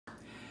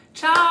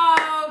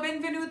Ciao,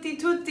 benvenuti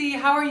tutti.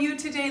 How are you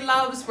today,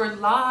 loves? We're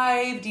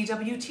live,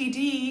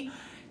 DWTD,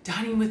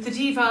 Dining with the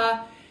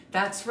Diva.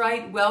 That's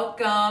right,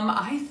 welcome.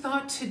 I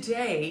thought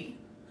today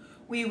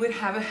we would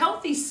have a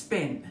healthy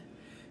spin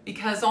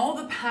because all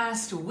the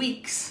past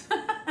weeks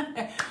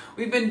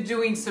we've been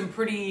doing some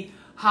pretty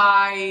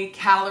high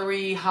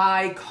calorie,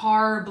 high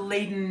carb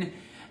laden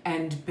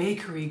and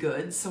bakery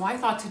goods. So I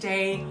thought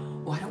today,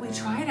 why don't we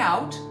try it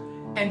out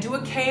and do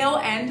a kale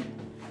and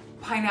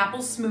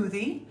pineapple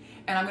smoothie.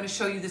 And I'm going to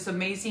show you this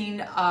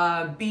amazing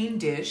bean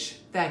dish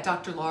that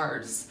Dr.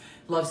 Lars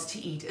loves to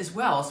eat as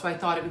well. So I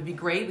thought it would be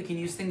great. We can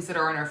use things that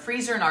are in our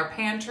freezer, in our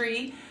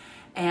pantry,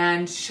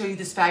 and show you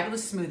this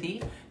fabulous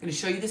smoothie. I'm going to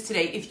show you this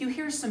today. If you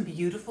hear some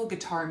beautiful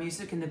guitar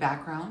music in the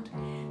background,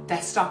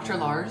 that's Dr.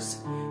 Lars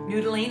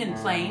noodling and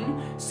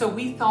playing. So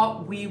we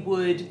thought we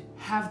would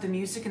have the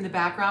music in the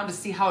background to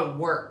see how it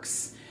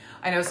works.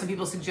 I know some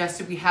people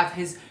suggested we have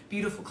his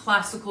beautiful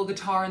classical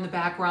guitar in the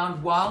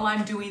background while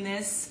I'm doing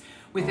this.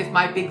 If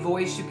my big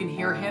voice, you can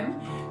hear him.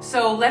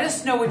 So let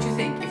us know what you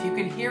think. If you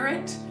can hear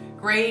it,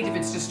 great. If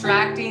it's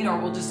distracting, or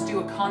we'll just do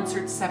a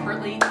concert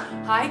separately.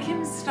 Hi,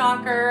 Kim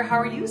Stalker. How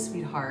are you,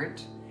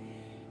 sweetheart?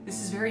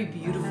 This is very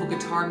beautiful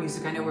guitar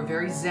music. I know we're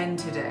very zen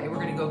today. We're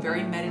going to go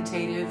very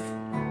meditative.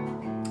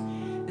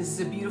 This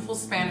is a beautiful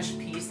Spanish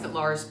piece that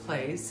Lars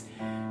plays.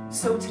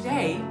 So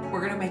today,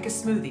 we're going to make a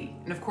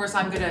smoothie. And of course,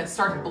 I'm going to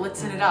start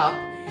blitzing it up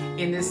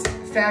in this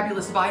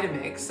fabulous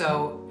Vitamix.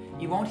 So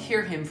you won't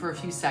hear him for a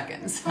few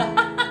seconds.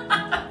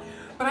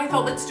 But I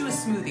thought, let's do a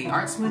smoothie.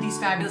 Aren't smoothies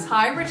fabulous?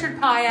 Hi, Richard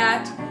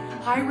Pyatt.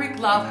 Hi, Rick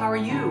Love. How are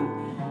you?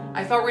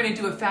 I thought we were going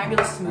to do a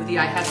fabulous smoothie.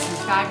 I had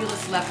some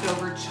fabulous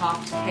leftover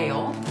chopped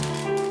kale,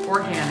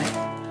 organic.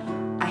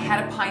 I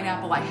had a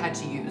pineapple I had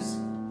to use.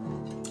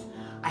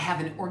 I have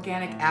an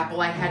organic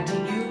apple I had to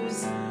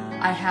use.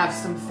 I have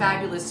some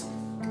fabulous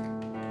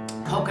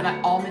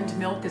coconut almond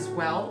milk as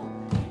well.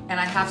 And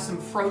I have some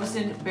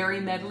frozen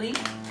berry medley.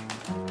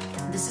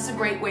 This is a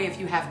great way, if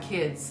you have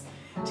kids,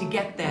 to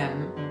get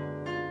them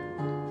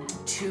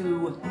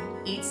to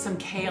eat some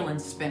kale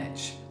and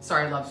spinach.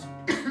 Sorry, loves,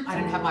 I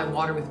didn't have my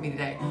water with me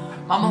today.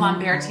 Mama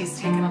Lamberti's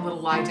taken a little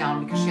lie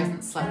down because she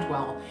hasn't slept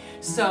well.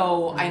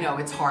 So I know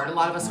it's hard. A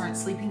lot of us aren't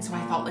sleeping, so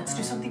I thought, let's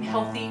do something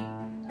healthy.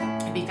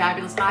 It'd be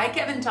fabulous. Hi,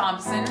 Kevin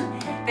Thompson.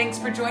 Thanks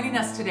for joining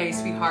us today,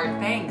 sweetheart.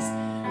 Thanks.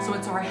 So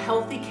it's our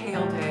healthy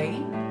kale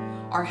day,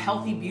 our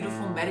healthy,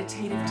 beautiful,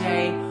 meditative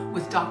day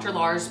with Dr.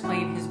 Lars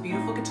playing his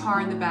beautiful guitar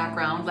in the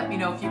background. Let me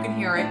know if you can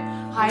hear it.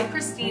 Hi,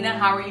 Christina.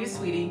 How are you,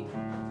 sweetie?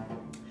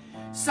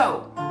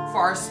 So, for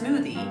our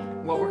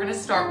smoothie, what we're going to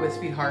start with,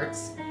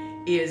 sweethearts,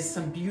 is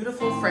some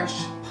beautiful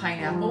fresh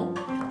pineapple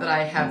that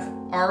I have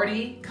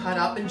already cut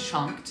up and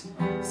chunked.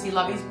 See,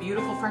 Lovey's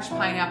beautiful fresh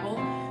pineapple.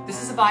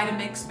 This is a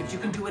Vitamix, but you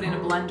can do it in a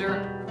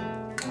blender.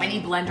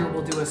 Any blender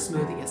will do a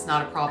smoothie. It's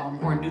not a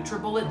problem. Or a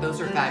NutriBullet.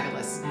 Those are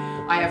fabulous.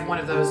 I have one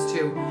of those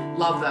too.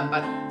 Love them.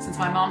 But since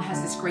my mom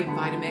has this great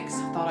Vitamix,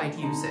 I thought I'd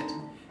use it.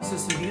 So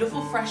some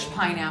beautiful fresh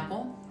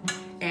pineapple.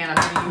 And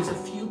I'm going to use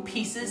a few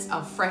pieces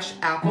of fresh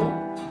apple.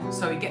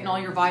 So you're getting all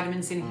your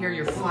vitamins in here,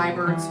 your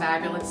fiber. It's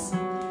fabulous.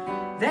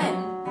 Then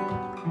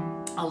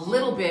a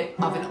little bit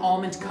of an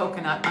almond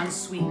coconut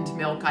unsweetened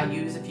milk I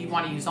use. If you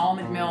want to use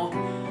almond milk,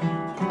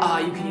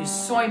 you can use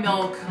soy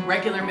milk,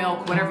 regular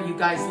milk, whatever you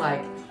guys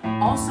like.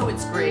 Also,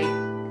 it's great.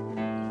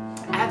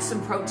 Add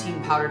some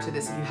protein powder to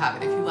this if you have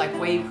it. If you like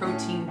whey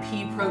protein,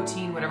 pea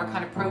protein, whatever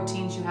kind of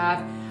proteins you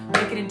have,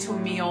 make it into a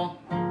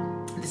meal.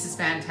 This is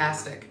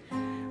fantastic.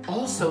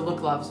 Also,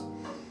 look, loves,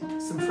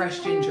 some fresh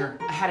ginger.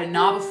 I had a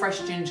knob of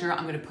fresh ginger.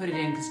 I'm going to put it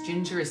in because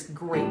ginger is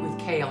great with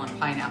kale and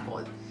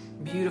pineapple.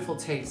 Beautiful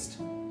taste.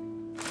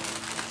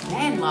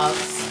 Then,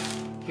 loves,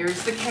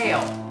 here's the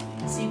kale.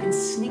 So you can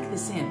sneak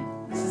this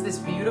in. This is this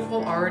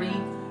beautiful already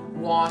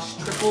washed,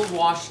 triple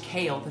washed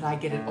kale that I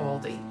get at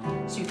Aldi.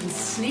 So you can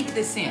sneak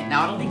this in.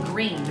 Now it'll be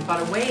green,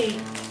 but a way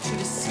to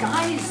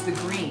disguise the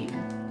green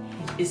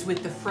is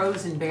with the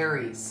frozen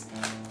berries.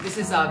 This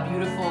is a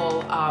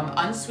beautiful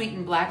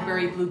unsweetened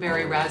blackberry,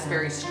 blueberry,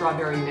 raspberry,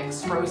 strawberry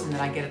mix frozen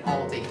that I get at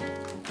Aldi.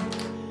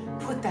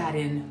 Put that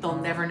in, they'll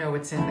never know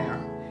it's in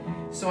there.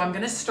 So I'm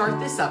gonna start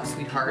this up,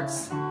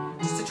 sweethearts,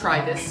 just to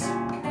try this.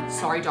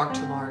 Sorry,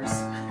 Dr. Lars.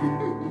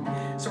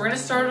 So we're gonna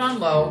start it on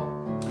low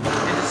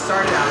and just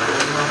start it out.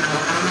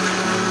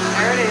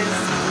 There it is.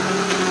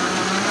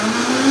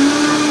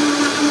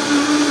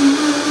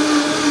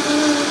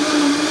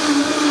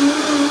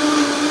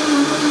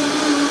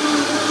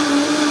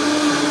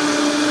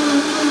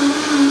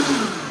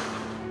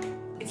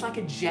 It's like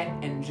a jet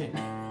engine.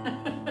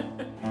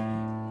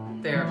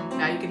 There,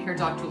 now you can hear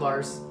Dr.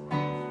 Lars.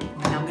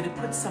 Now I'm gonna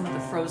put some of the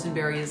frozen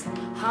berries.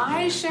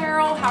 Hi,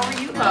 Cheryl, how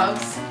are you,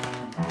 loves?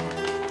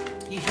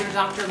 You hear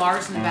Dr.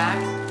 Lars in the back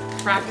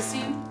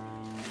practicing?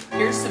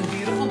 Here's some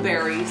beautiful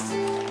berries.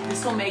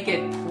 This will make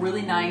it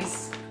really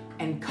nice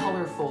and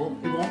colorful.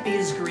 It won't be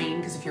as green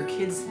because if your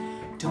kids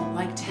don't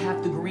like to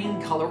have the green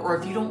color, or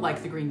if you don't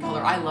like the green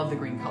color, I love the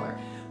green color,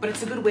 but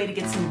it's a good way to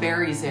get some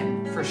berries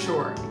in for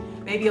sure.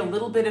 Maybe a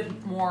little bit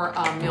of more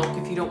milk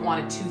if you don't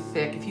want it too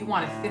thick. If you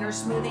want a thinner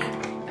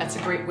smoothie, That's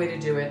a great way to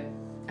do it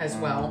as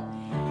well.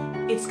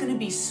 It's gonna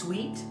be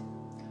sweet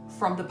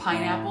from the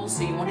pineapple,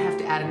 so you won't have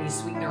to add any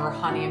sweetener or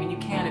honey. I mean, you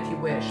can if you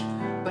wish.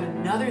 But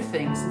another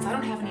thing, since I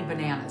don't have any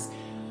bananas,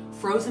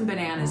 frozen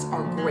bananas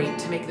are great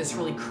to make this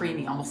really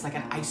creamy, almost like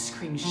an ice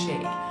cream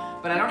shake.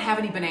 But I don't have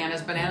any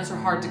bananas. Bananas are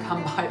hard to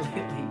come by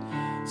lately.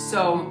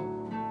 So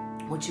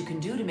what you can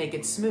do to make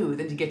it smooth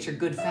and to get your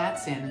good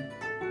fats in,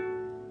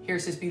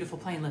 here's this beautiful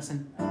plain,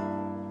 listen.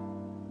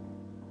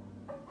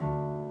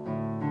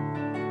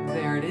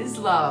 There it is,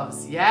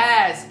 loves.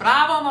 Yes,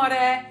 bravo,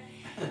 amore.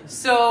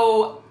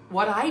 So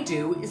what I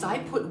do is I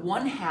put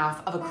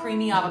 1/2 of a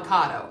creamy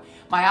avocado.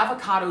 My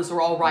avocados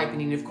are all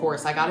ripening, of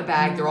course. I got a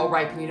bag, they're all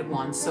ripening at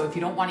once. So if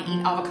you don't want to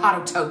eat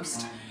avocado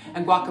toast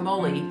and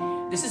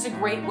guacamole, this is a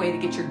great way to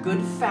get your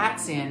good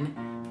fats in.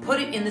 Put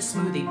it in the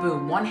smoothie,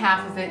 boom,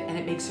 1/2 of it, and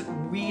it makes it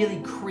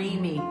really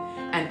creamy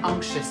and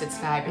unctuous. It's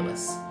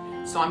fabulous.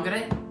 So I'm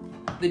gonna,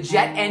 the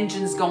jet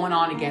engine's going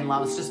on again,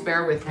 loves. Just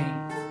bear with me.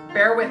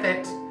 Bear with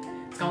it.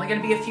 It's only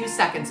gonna be a few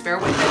seconds, bear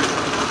with it.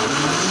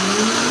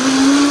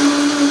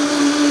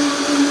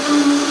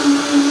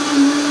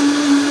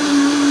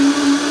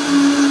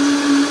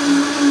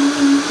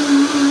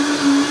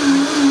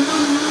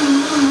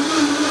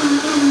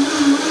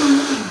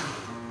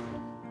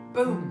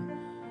 Boom.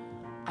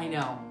 I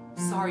know.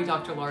 Sorry,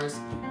 Dr. Lars.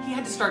 He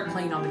had to start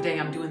playing on the day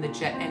I'm doing the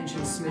jet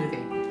engine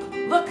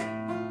smoothie. Look,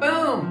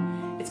 boom.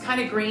 It's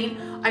kind of green.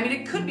 I mean,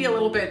 it could be a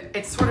little bit,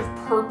 it's sort of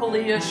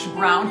purpley-ish,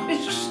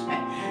 brownish.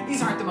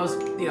 These aren't the most,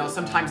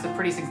 sometimes the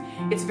prettiest things.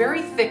 It's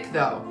very thick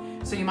though.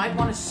 So you might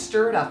want to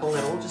stir it up a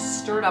little. Just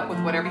stir it up with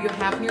whatever you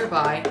have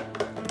nearby.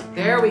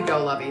 There we go,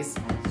 lovies.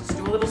 Just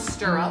do a little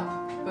stir up.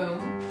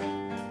 Boom.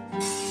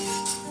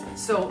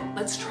 So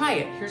let's try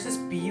it. Here's this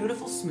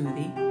beautiful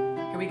smoothie.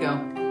 Here we go.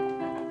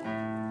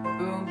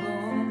 Boom,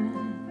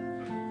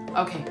 boom.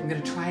 Okay, I'm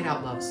gonna try it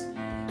out, loves.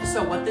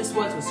 So what this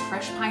was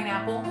fresh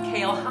pineapple,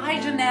 kale. Hi,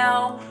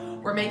 Janelle.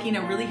 We're making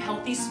a really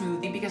healthy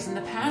smoothie because in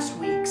the past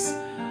weeks,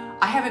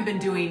 I haven't been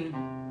doing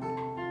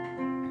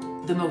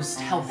the most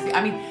healthy.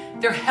 I mean,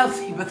 they're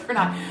healthy, but they're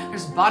not.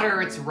 There's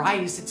butter, it's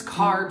rice, it's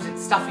carbs,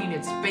 it's stuffing,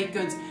 it's baked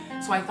goods.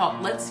 So I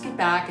thought, let's get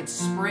back. It's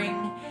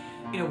spring.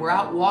 We're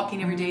out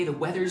walking every day. The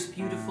weather's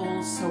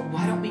beautiful. So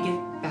why don't we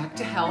get back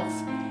to health?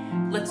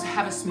 Let's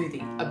have a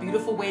smoothie. A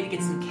beautiful way to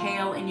get some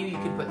kale in you. You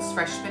can put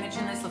fresh spinach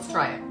in this. Let's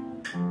try it.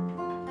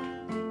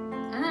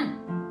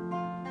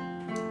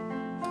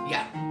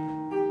 Yeah,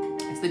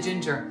 it's the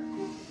ginger.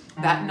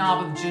 That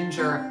knob of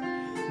ginger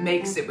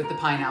makes it with the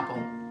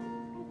pineapple.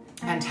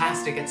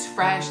 Fantastic. It's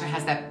fresh and it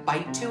has that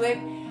bite to it.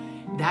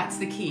 That's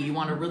the key. You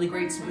want a really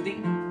great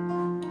smoothie?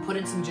 Put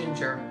in some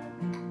ginger.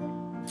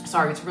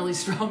 Sorry, it's really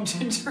strong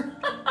ginger.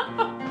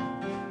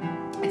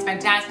 It's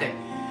fantastic.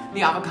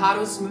 The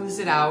avocado smooths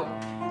it out.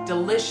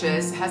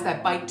 Delicious, has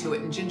that bite to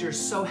it, and ginger is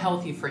so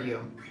healthy for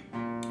you.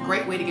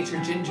 Great way to get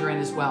your ginger in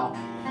as well.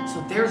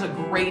 So there's a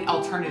great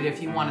alternative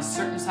if you want a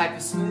certain type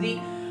of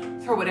smoothie.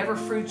 Throw whatever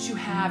fruits you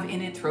have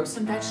in it. Throw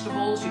some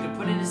vegetables. You can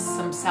put in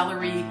some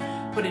celery.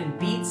 Put in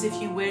beets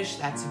if you wish.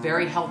 That's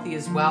very healthy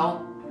as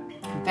well.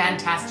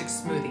 Fantastic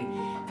smoothie.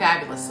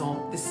 Fabulous.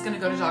 So this is going to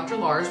go to Dr.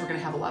 Lars. We're going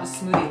to have a lot of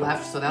smoothie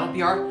left. So that'll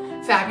be our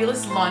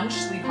fabulous lunch,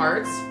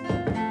 sweethearts.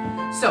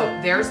 So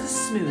there's the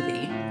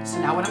smoothie. So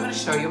now what I'm going to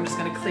show you, I'm just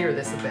going to clear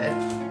this a bit.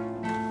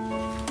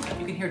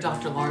 You can hear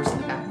Dr. Lars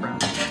in the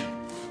background.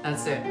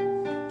 That's it.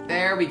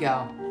 There we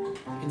go.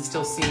 You can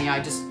still see me.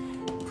 I just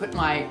put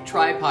my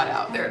tripod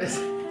out. There it is.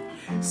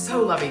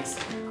 So lovies,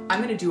 I'm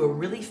going to do a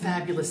really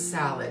fabulous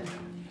salad.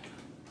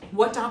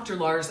 What Dr.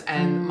 Lars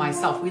and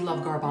myself, we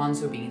love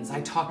garbanzo beans. I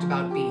talked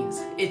about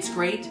beans. It's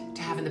great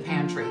to have in the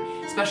pantry,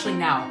 especially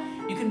now.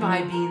 You can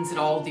buy beans at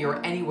Aldi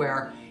or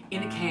anywhere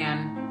in a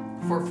can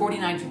for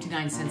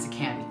 49.59 cents a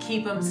can. You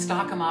keep them,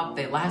 stock them up,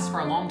 they last for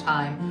a long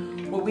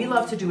time. What we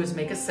love to do is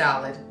make a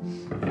salad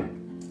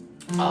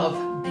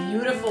of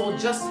beautiful,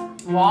 just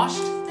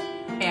washed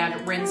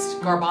and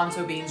rinsed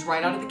garbanzo beans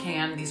right out of the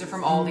can. These are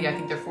from Aldi. I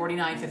think they're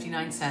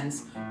 49.59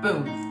 cents.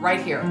 Boom, right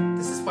here.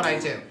 This is what I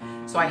do.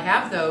 So I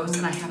have those,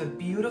 and I have a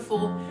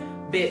beautiful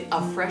bit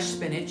of fresh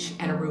spinach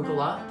and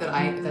arugula that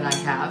I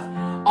have.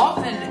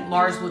 Often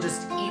Lars will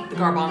just eat the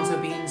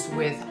garbanzo beans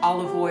with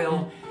olive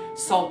oil,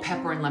 salt,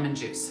 pepper, and lemon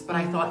juice. But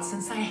I thought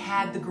since I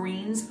had the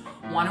greens,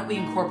 why don't we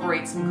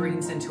incorporate some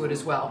greens into it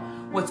as well?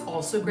 What's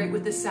also great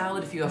with this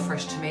salad, if you have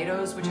fresh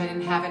tomatoes, which I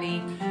didn't have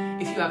any,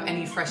 if you have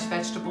any fresh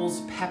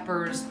vegetables,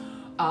 peppers,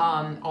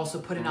 also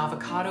put an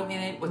avocado in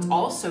it. What's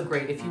also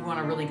great, if you want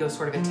to really go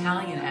sort of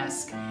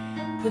Italian-esque,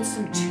 put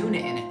some tuna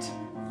in it.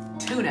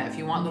 Tuna, if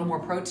you want a little more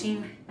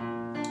protein,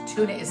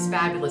 tuna is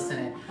fabulous in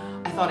it.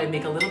 I thought I'd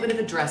make a little bit of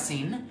a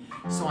dressing.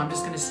 So I'm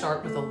just going to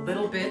start with a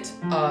little bit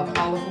of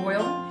olive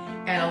oil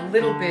and a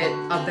little bit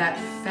of that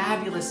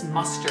fabulous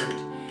mustard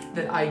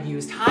that I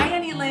used. Hi,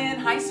 Annie Lynn.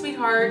 Hi,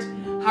 sweetheart.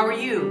 How are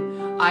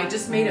you? I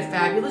just made a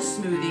fabulous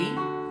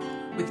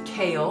smoothie with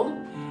kale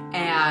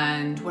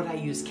and what I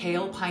use,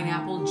 kale,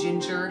 pineapple,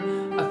 ginger,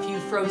 a few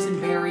frozen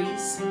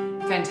berries.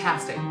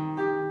 Fantastic.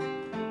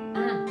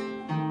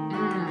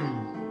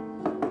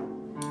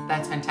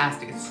 That's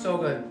fantastic. It's so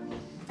good.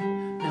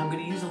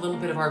 going to use a little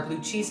bit of our blue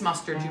cheese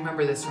mustard. You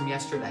remember this from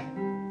yesterday.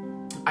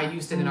 I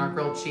used it in our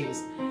grilled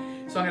cheese.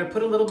 So I'm going to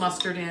put a little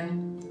mustard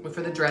in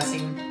for the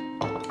dressing,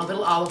 a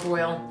little olive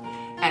oil,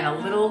 and a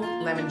little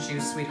lemon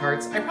juice,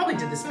 sweethearts. I probably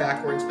did this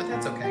backwards, but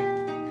that's okay.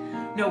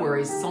 No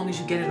worries, as long as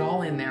you get it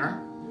all in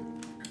there.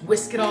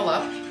 Whisk it all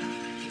up.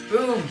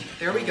 Boom,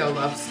 there we go,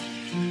 loves.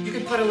 You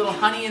can put a little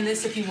honey in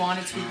this if you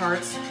wanted,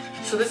 sweethearts.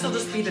 So this will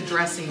just be the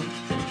dressing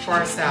for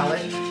our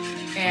salad.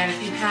 And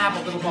if you have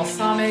a little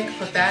balsamic,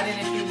 put that in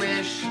if you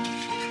wish.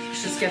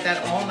 Just get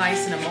that all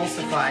nice and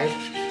emulsified.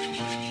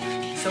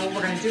 So what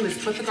we're gonna do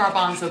is put the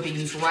garbanzo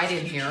beans right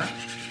in here.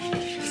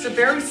 It's a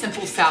very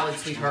simple salad,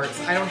 sweethearts.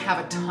 I don't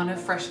have a ton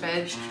of fresh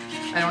veg.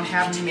 I don't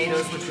have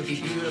tomatoes, which would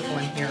be beautiful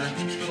in here.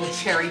 Little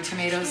cherry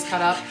tomatoes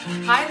cut up.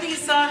 Hi,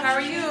 Lisa, how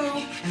are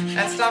you?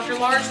 That's Dr.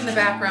 Lars in the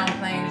background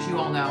playing, as you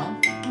all know.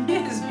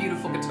 His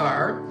beautiful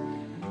guitar.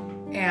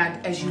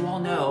 And as you all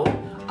know,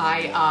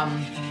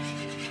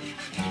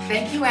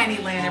 thank you, Annie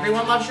Lynn.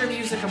 Everyone loves your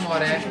music, amore.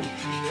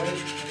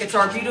 It's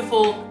our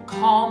beautiful,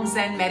 calm,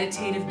 zen,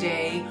 meditative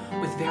day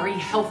with very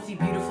healthy,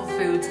 beautiful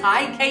foods.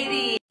 Hi,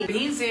 Katie.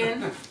 Beans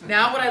in.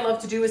 Now what I love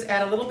to do is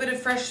add a little bit of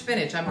fresh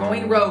spinach. I'm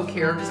going rogue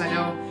here because I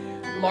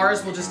know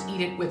Lars will just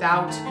eat it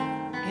without,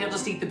 he'll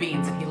just eat the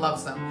beans and he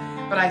loves them.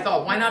 But I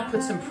thought, why not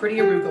put some pretty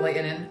arugula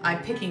in it?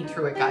 I'm picking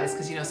through it, guys,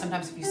 because, you know,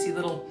 sometimes if you see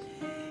little,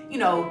 you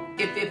know,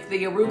 if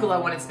the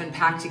arugula, when it's been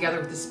packed together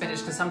with the spinach,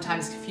 because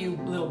sometimes a few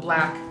little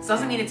black, it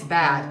doesn't mean it's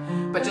bad,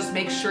 but just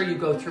make sure you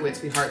go through it,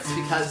 sweethearts,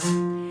 because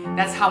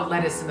that's how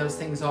lettuce and those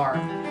things are.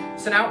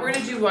 So now what we're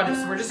gonna do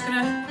is we're just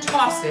gonna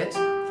toss it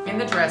in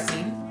the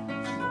dressing.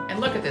 And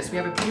look at this, we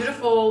have a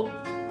beautiful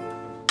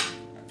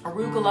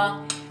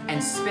arugula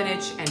and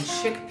spinach and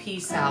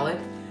chickpea salad.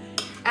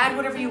 Add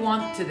whatever you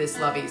want to this,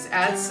 lovies.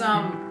 Add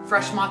some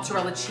fresh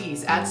mozzarella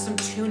cheese, add some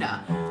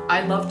tuna.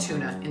 I love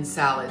tuna in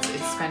salads.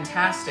 It's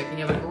fantastic, and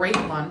you have a great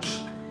lunch.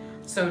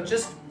 So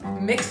just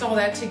mix all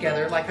that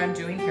together like I'm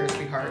doing here,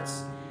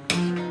 sweethearts.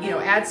 You know,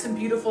 add some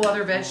beautiful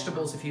other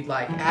vegetables if you'd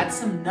like. Add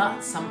some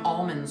nuts, some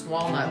almonds,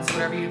 walnuts,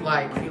 whatever you'd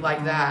like, if you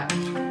like that.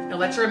 You know,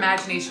 let your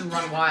imagination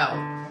run wild.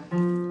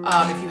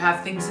 If you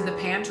have things in the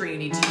pantry you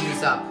need to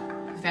use up,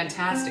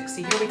 fantastic.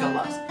 See, here we go,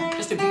 loves.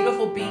 Just a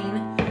beautiful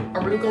bean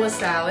arugula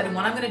salad. And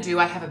what I'm gonna do,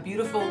 I have a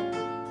beautiful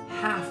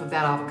half of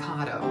that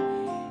avocado.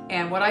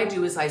 And what I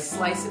do is I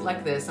slice it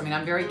like this. I mean,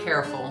 I'm very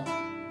careful.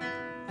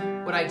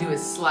 What I do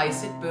is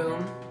slice it,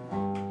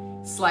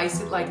 boom.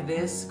 Slice it like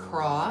this,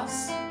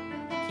 cross.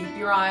 Keep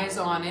your eyes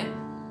on it.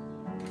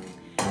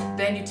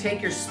 Then you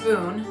take your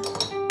spoon.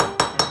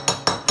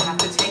 You have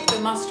to take the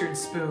mustard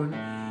spoon.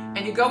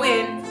 And you go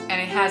in,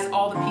 and it has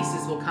all the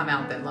pieces will come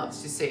out then,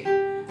 loves, you see.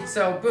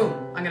 So, boom,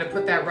 I'm gonna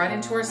put that right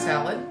into our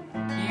salad.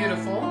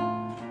 Beautiful.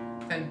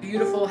 And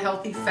beautiful,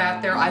 healthy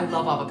fat there. I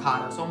love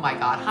avocados, oh my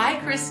God. Hi,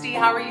 Christy,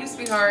 how are you,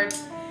 sweetheart?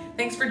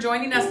 Thanks for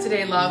joining us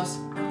today, loves.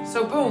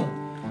 So,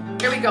 boom,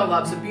 here we go,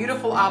 loves. A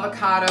beautiful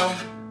avocado,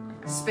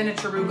 spinach,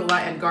 arugula,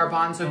 and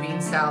garbanzo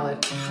bean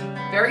salad.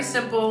 Very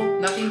simple,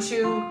 nothing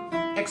too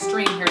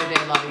extreme here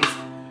today,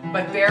 lovies,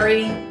 but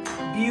very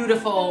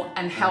beautiful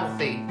and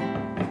healthy.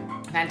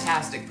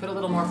 Fantastic. Put a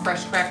little more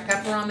fresh cracked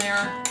pepper on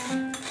there,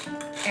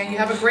 and you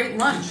have a great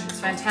lunch. It's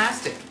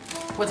fantastic.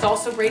 What's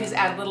also great is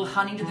add a little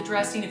honey to the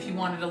dressing if you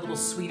want it a little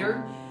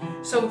sweeter.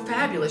 So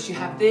fabulous. You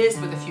have this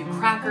with a few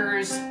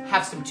crackers,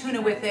 have some tuna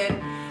with it,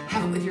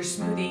 have it with your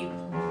smoothie.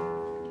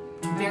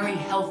 Very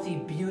healthy,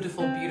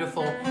 beautiful,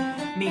 beautiful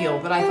meal.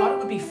 But I thought it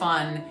would be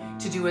fun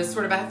to do a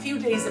sort of a few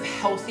days of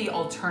healthy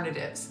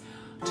alternatives.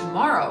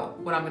 Tomorrow,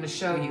 what I'm going to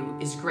show you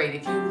is great.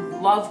 If you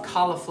love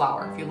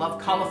cauliflower, if you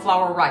love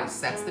cauliflower rice,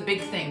 that's the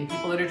big thing.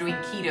 People that are doing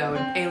keto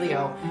and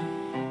paleo,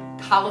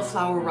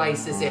 cauliflower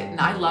rice is it,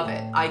 and I love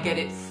it. I get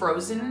it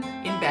frozen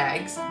in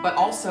bags, but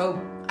also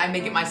I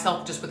make it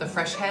myself just with a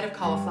fresh head of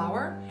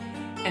cauliflower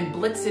and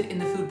blitz it in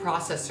the food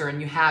processor,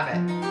 and you have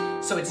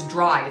it. So it's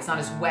dry, it's not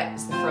as wet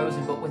as the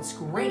frozen, but what's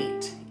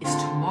great is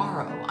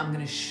tomorrow I'm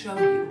going to show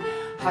you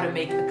how to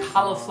make the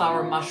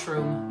cauliflower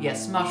mushroom,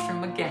 yes,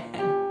 mushroom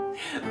again.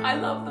 I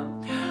love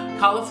them.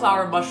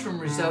 Cauliflower mushroom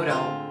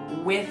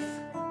risotto with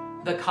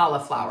the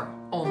cauliflower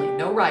only,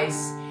 no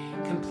rice,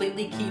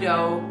 completely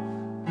keto.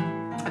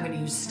 I'm going to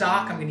use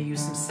stock, I'm going to use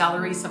some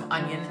celery, some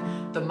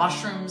onion, the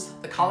mushrooms,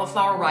 the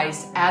cauliflower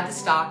rice, add the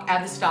stock,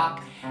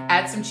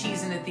 add some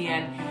cheese in at the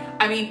end.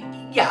 I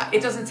mean, yeah,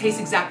 it doesn't taste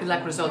exactly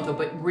like risotto,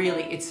 but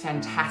really it's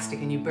fantastic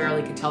and you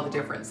barely can tell the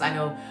difference. I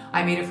know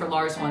I made it for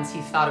Lars once, he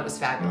thought it was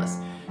fabulous.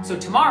 So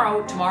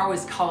tomorrow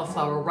is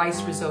cauliflower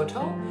rice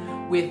risotto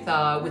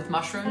with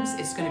mushrooms.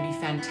 It's going to be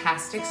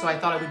fantastic. So I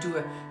thought I would do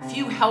a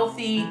few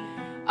healthy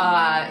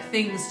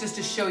things just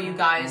to show you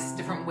guys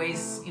different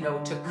ways, you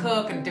know, to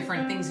cook and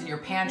different things in your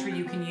pantry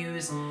you can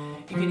use.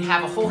 You can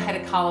have a whole head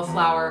of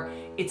cauliflower.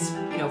 It's,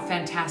 you know,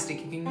 fantastic.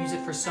 You can use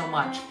it for so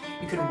much.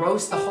 You can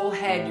roast the whole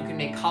head. You can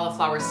make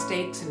cauliflower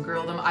steaks and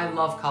grill them. I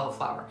love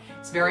cauliflower.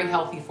 It's very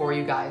healthy for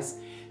you guys.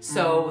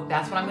 So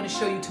that's what I'm going to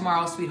show you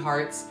tomorrow,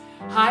 sweethearts.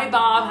 Hi,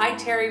 Bob. Hi,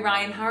 Terry,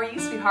 Ryan. How are you,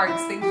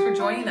 sweethearts? Thanks for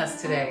joining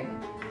us today.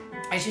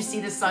 As you see,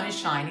 the sun is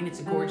shining.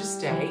 It's a gorgeous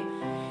day.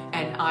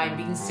 and I'm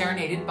being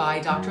serenaded by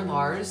Dr.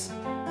 Lars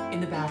in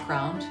the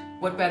background.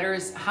 What better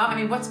is,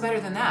 what's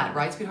better than that,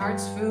 right,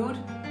 sweethearts? Food,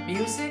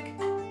 music,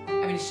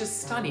 it's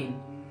just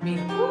stunning.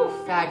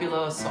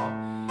 Fabuloso.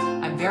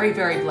 I'm very,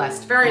 very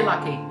blessed, very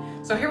lucky.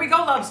 So here we go,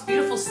 loves,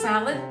 beautiful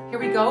salad. Here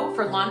we go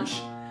for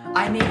lunch.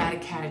 I may add a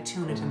can of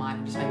tuna to mine.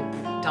 I'm just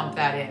gonna dump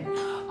that in.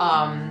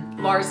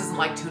 Lars doesn't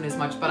like tuna as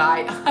much, but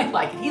I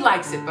like it. He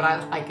likes it, but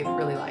I like it,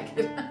 really like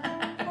it.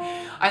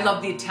 I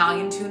love the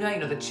Italian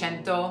tuna, the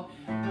cento,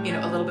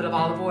 a little bit of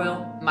olive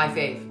oil. My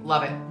fave,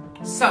 love it.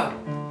 So,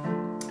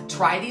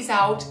 try these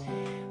out.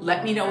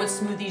 Let me know what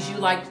smoothies you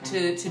like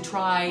to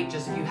try.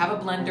 Just if you have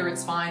a blender,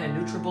 it's fine. A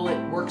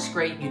NutriBullet works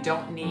great. You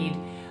don't need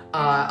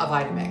a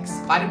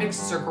Vitamix.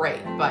 Vitamixes are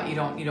great, but you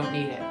don't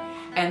need it.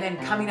 And then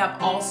coming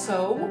up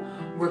also,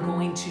 I'm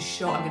going to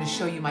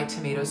show you my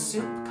tomato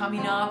soup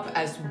coming up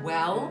as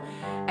well.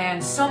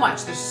 And so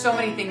much, there's so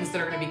many things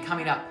that are gonna be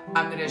coming up.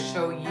 I'm gonna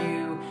show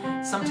you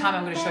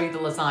the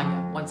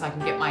lasagna once I can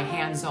get my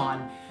hands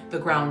on the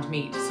ground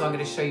meat. So I'm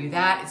gonna show you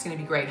that. It's gonna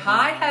be great.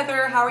 Hi,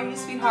 Heather, how are you,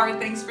 sweetheart?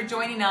 Thanks for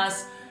joining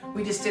us.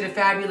 We just did a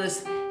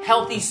fabulous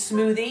healthy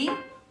smoothie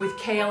with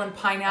kale and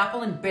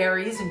pineapple and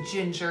berries and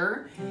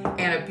ginger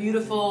and a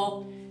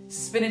beautiful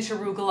spinach,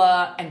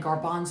 arugula, and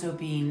garbanzo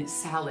bean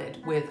salad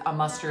with a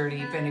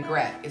mustardy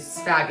vinaigrette.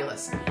 It's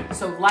fabulous.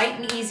 So light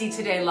and easy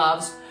today,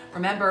 loves.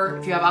 Remember,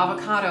 if you have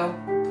avocado,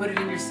 put it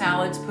in your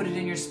salads, put it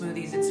in your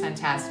smoothies. It's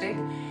fantastic.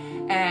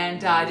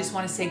 And I just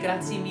want to say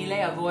grazie mille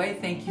a voi.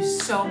 Thank you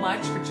so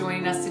much for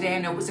joining us today. I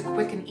know it was a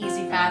quick and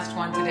easy, fast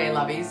one today,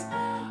 lovies.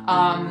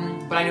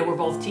 But I know we're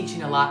both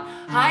teaching a lot.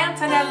 Hi,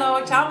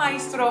 Antonello. Ciao,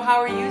 maestro. How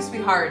are you,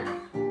 sweetheart?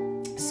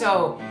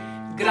 So,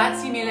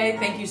 grazie mille,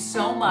 thank you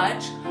so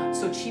much.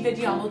 So ci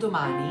vediamo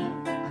domani.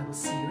 I will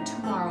see you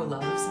tomorrow,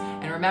 loves.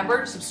 And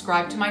remember,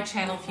 subscribe to my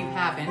channel if you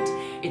haven't.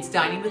 It's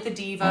Dining with the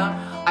Diva.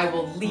 I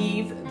will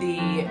leave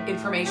the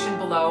information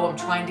below. I'm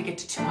trying to get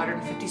to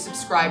 250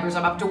 subscribers.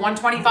 I'm up to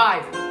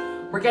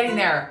 125. We're getting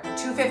there.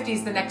 250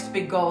 is the next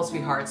big goal,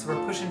 sweethearts. So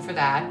we're pushing for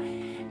that.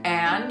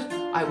 And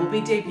I will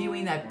be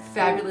debuting that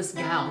fabulous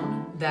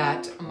gown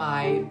that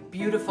my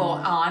beautiful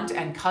aunt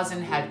and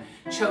cousin had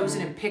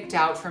chosen and picked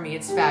out for me.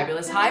 It's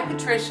fabulous. Hi,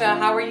 Patricia.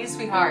 How are you,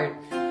 sweetheart?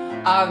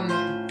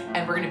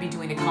 And we're going to be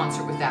doing a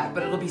concert with that,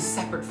 but it'll be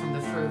separate from the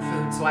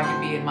food, so I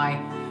can be in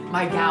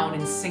my gown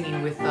and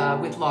singing with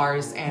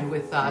Lars and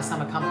with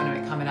some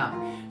accompaniment coming up.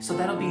 So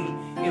that'll be,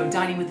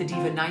 Dining with the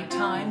Diva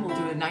nighttime. We'll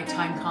do a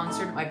nighttime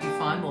concert. It might be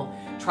fun. We'll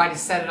try to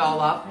set it all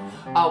up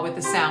with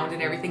the sound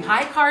and everything.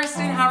 Hi,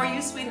 Karsten. How are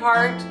you,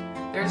 sweetheart?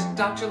 There's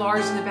Dr.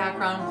 Lars in the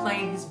background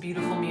playing his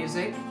beautiful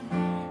music.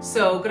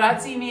 So,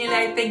 grazie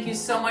mille. Thank you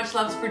so much,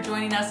 loves, for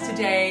joining us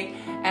today.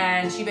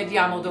 And ci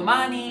vediamo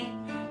domani.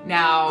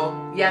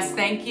 Now, yes,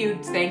 thank you.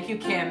 Thank you,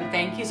 Kim.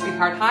 Thank you,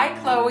 sweetheart. Hi,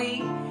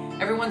 Chloe.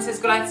 Everyone says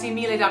grazie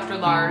mille, Dr.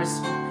 Lars.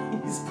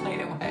 He's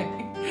playing away.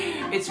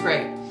 It's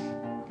great.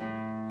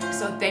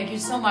 So thank you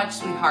so much,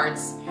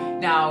 sweethearts.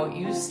 Now,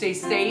 you stay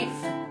safe,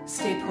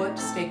 stay put,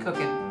 stay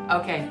cooking.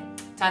 Okay.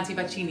 Tanti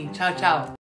bacini. Ciao, ciao.